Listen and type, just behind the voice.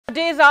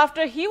Days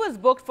after he was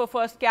booked for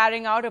first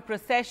carrying out a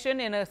procession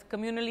in a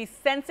communally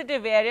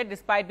sensitive area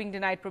despite being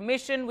denied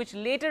permission, which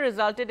later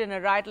resulted in a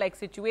riot-like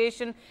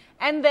situation,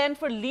 and then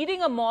for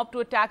leading a mob to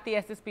attack the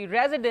SSP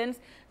residents,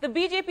 the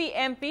BJP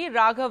MP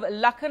Raghav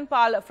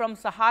Lakhanpal from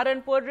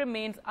Saharanpur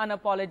remains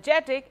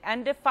unapologetic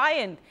and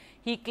defiant.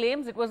 He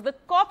claims it was the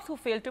cops who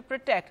failed to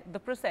protect the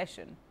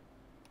procession.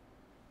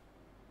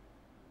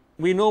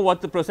 We know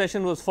what the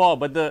procession was for,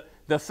 but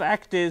the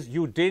fact is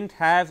you didn't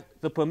have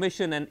the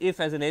permission, and if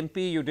as an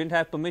MP you didn't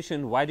have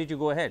permission, why did you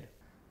go ahead?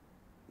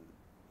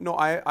 No,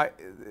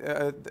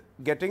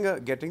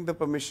 getting the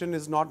permission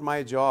is not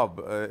my job.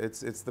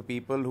 It's the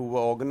people who were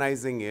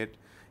organizing it.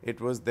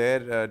 It was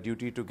their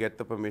duty to get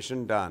the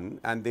permission done,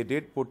 and they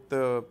did put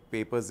the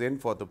papers in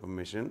for the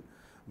permission,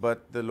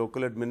 but the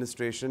local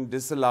administration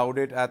disallowed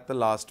it at the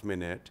last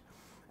minute,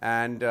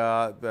 and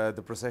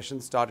the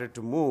procession started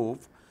to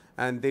move.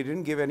 And they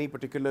didn't give any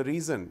particular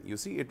reason. You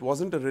see, it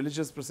wasn't a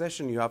religious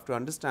procession. You have to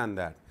understand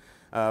that.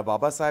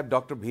 Baba Sahib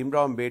Dr.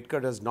 Bhimrao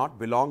Ambedkar does not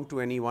belong to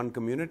any one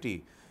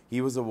community.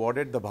 He was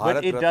awarded the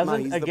Bharat Ratna.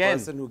 He's the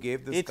person who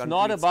gave this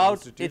country its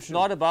constitution. It's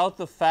not about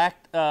the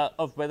fact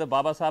of whether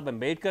Baba Sahib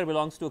Ambedkar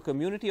belongs to a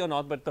community or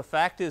not, but the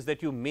fact is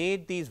that you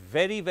made these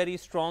very, very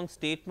strong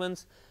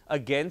statements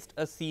against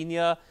a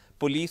senior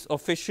police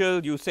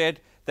official. You said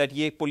that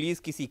ये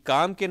police किसी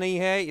काम के नहीं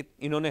है,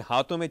 इन्होंने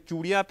हाथों में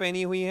चूड़ियां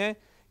पहनी हुई हैं,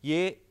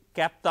 ये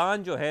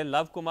Captain जो है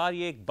लव कुमार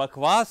ये एक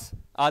बकवास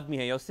आदमी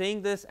है. You're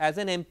saying this as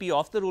an MP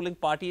of the ruling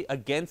party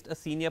against a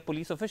senior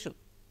police official.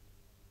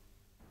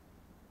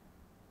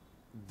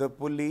 The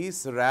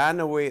police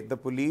ran away. The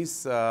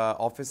police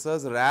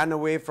officers ran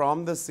away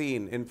from the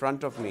scene in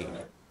front of me.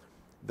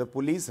 The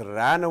police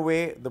ran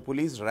away. The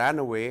police ran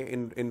away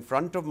in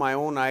front of my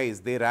own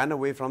eyes. They ran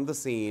away from the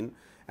scene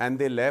and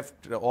they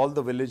left all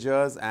the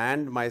villagers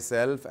and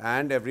myself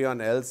and everyone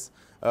else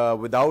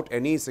without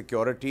any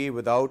security,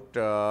 without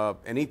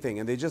anything,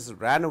 and they just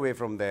ran away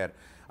from there.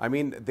 I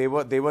mean, they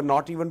were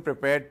not even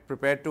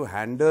prepared to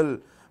handle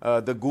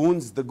the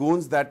goons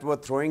that were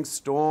throwing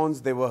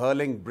stones, they were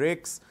hurling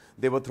bricks,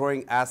 they were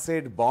throwing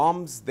acid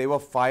bombs, they were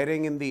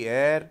firing in the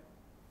air.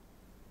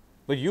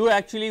 But you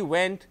actually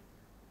went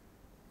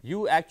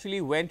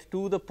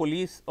to the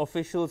police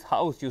official's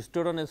house. You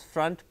stood on his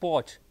front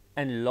porch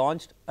and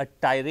launched a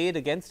tirade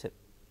against him.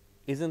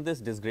 Isn't this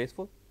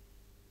disgraceful?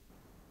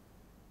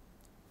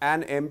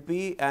 An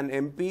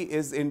MP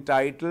is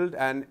entitled,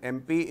 and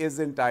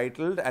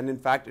in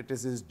fact it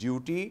is his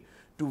duty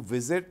to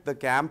visit the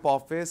camp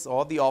office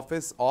or the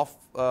office of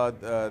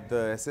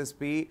the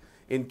SSP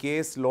in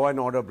case law and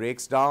order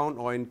breaks down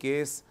or in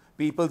case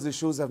people's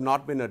issues have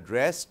not been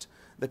addressed.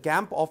 The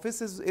camp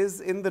office is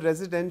in the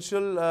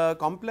residential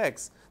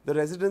complex. The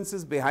residence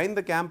is behind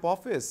the camp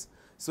office.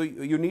 So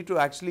you need to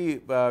actually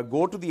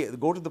go to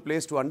the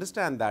place to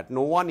understand that.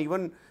 No one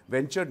even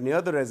ventured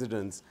near the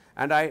residence.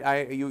 And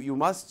you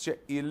must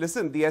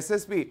listen. The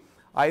SSP.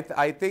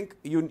 I think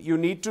you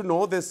need to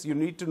know this. You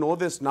need to know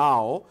this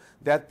now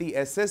that the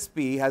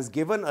SSP has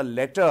given a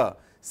letter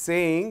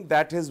saying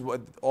that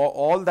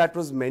all that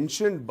was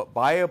mentioned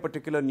by a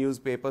particular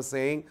newspaper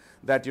saying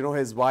that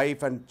his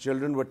wife and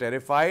children were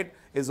terrified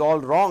is all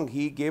wrong.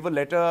 He gave a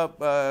letter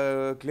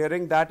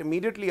clearing that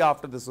immediately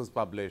after this was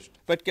published.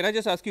 But can I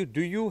just ask you,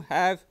 do you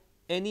have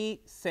any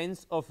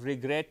sense of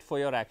regret for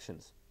your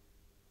actions?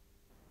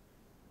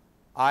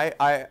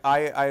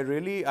 I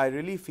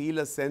really feel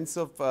a sense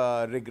of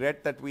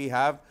regret that we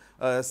have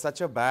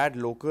such a bad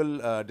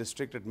local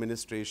district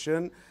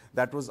administration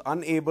that was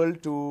unable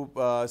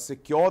to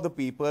secure the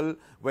people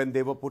when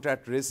they were put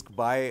at risk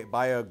by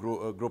a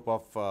group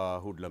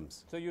of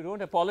hoodlums. So you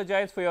don't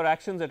apologize for your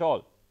actions at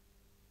all?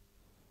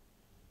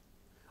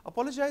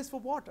 Apologize for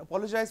what?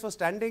 Apologize for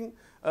standing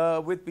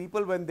with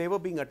people when they were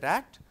being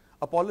attacked?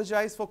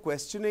 Apologize for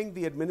questioning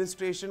the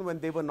administration when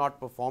they were not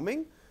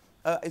performing?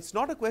 It's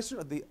not a question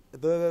of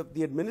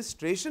the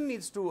administration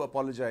needs to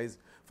apologize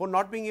for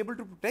not being able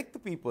to protect the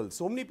people.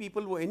 So many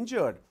people were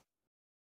injured.